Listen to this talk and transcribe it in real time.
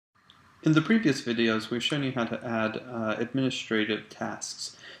In the previous videos, we've shown you how to add administrative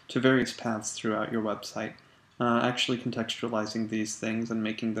tasks to various paths throughout your website, actually contextualizing these things and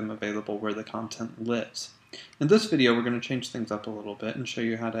making them available where the content lives. In this video, we're going to change things up a little bit and show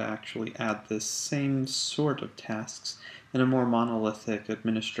you how to actually add this same sort of tasks in a more monolithic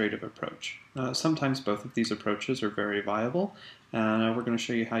administrative approach. Sometimes both of these approaches are very viable, and we're going to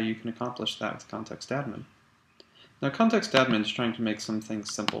show you how you can accomplish that with Context Admin. Now, Context Admin is trying to make some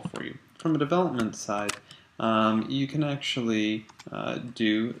things simple for you. From a development side, you can actually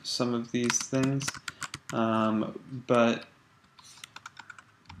do some of these things, but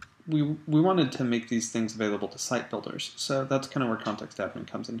we wanted to make these things available to site builders, so that's kind of where Context Admin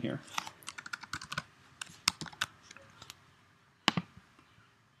comes in here.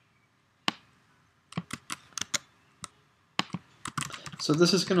 So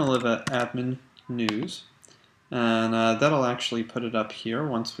this is going to live at admin news. And that'll actually put it up here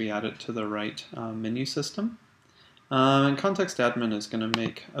once we add it to the right menu system. And Context Admin is going to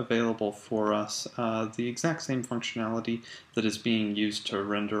make available for us the exact same functionality that is being used to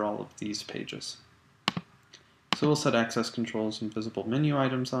render all of these pages. So we'll set access controls and visible menu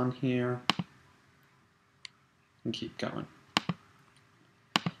items on here and keep going.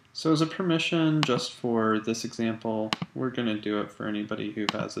 So as a permission, just for this example, we're going to do it for anybody who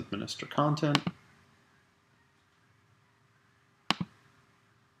has administer content.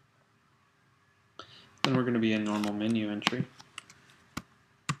 Then we're going to be a normal menu entry.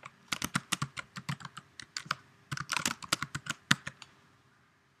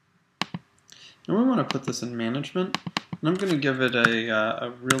 And we want to put this in management, and I'm going to give it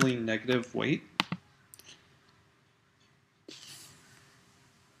a really negative weight.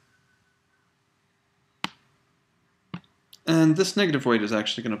 And this negative weight is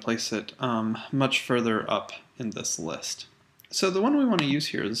actually going to place it much further up in this list. So the one we want to use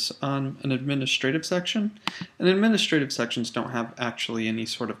here is on an administrative section. And administrative sections don't have actually any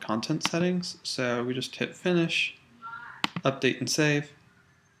sort of content settings, so we just hit finish, update and save.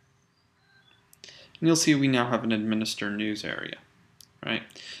 And you'll see we now have an administer news area, right?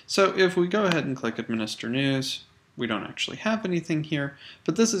 So if we go ahead and click administer news, we don't actually have anything here,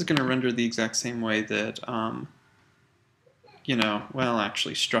 but this is going to render the exact same way that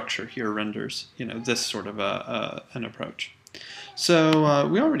actually structure here renders, this sort of an approach. So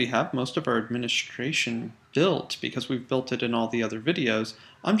we already have most of our administration built because we've built it in all the other videos.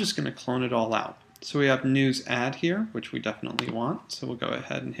 I'm just going to clone it all out. So we have news add here, which we definitely want. So we'll go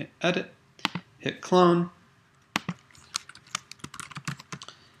ahead and hit edit, hit clone,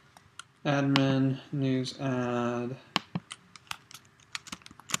 admin, news add,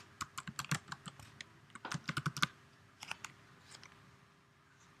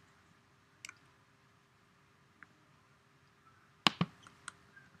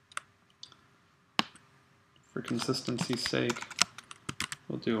 for consistency's sake,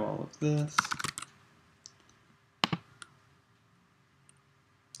 we'll do all of this.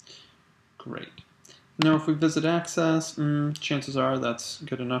 Great. Now if we visit access, chances are that's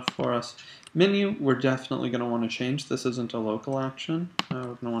good enough for us. Menu, we're definitely going to want to change. This isn't a local action. We're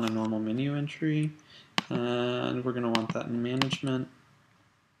going to want a normal menu entry, and we're going to want that in management.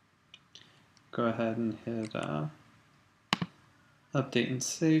 Go ahead and hit update and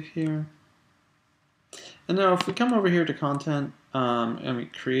save here. And now if we come over here to content and we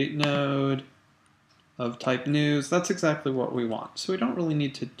create node of type news, that's exactly what we want. So we don't really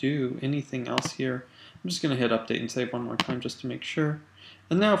need to do anything else here. I'm just going to hit update and save one more time just to make sure.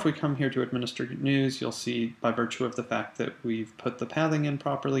 And now if we come here to administer news, you'll see by virtue of the fact that we've put the pathing in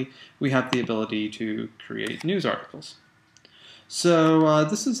properly, we have the ability to create news articles. So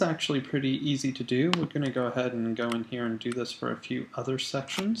this is actually pretty easy to do. We're going to go ahead and go in here and do this for a few other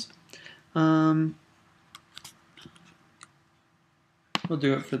sections. We'll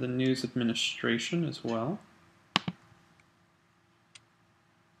do it for the news administration as well.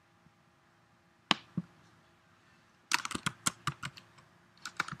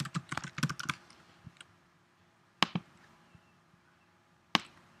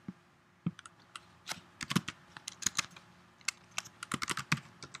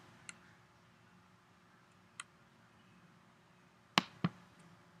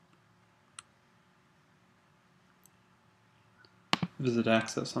 Visit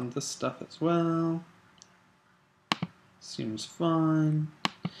access on this stuff as well. Seems fine.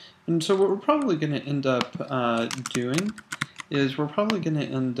 And so what we're probably going to end up doing is we're probably going to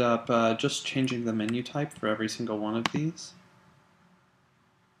end up just changing the menu type for every single one of these.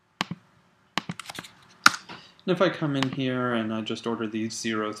 And if I come in here and I just order these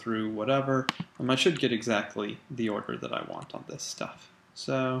 0 through whatever, I should get exactly the order that I want on this stuff.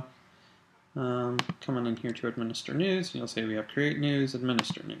 So Coming in here to administer news, you'll see we have create news,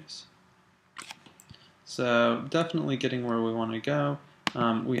 administer news. So definitely getting where we want to go.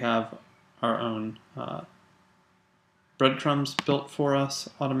 We have our own breadcrumbs built for us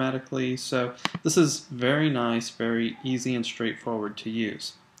automatically. So this is very nice, very easy and straightforward to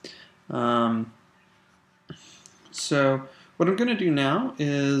use. So what I'm going to do now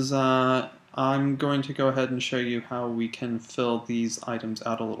is I'm going to go ahead and show you how we can fill these items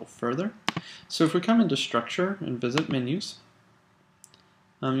out a little further. So if we come into structure and visit menus,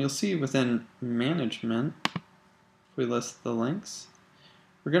 you'll see within management, if we list the links,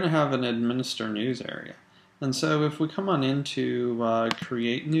 we're going to have an administer news area. And so if we come on into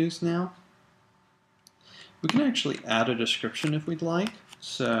create news now, we can actually add a description if we'd like.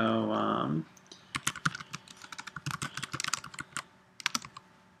 So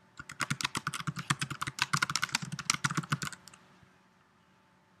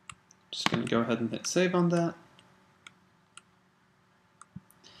just going to go ahead and hit save on that.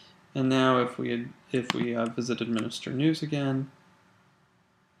 And now if we visit administer news again,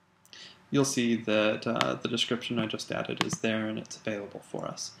 you'll see that the description I just added is there and it's available for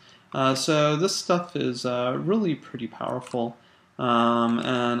us. So this stuff is really pretty powerful.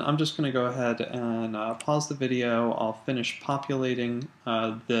 And I'm just going to go ahead and pause the video. I'll finish populating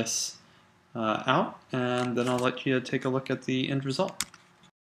this out, and then I'll let you take a look at the end result.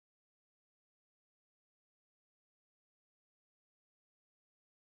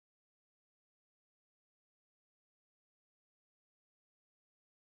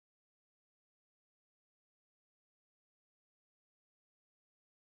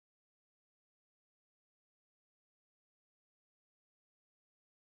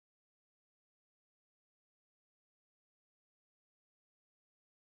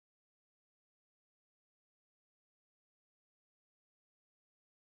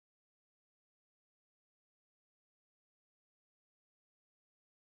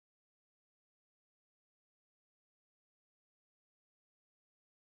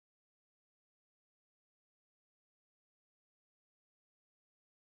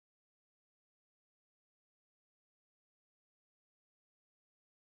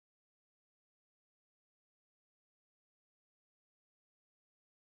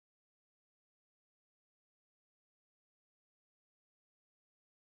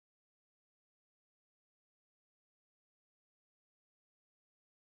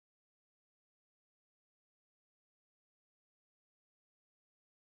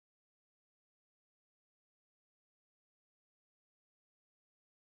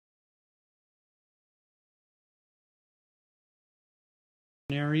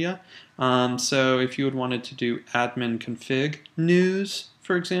 Area. So if you had wanted to do admin config news,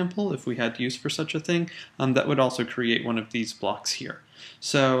 for example, if we had use for such a thing, that would also create one of these blocks here.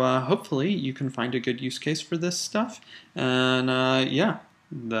 So hopefully you can find a good use case for this stuff. And yeah,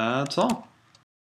 that's all.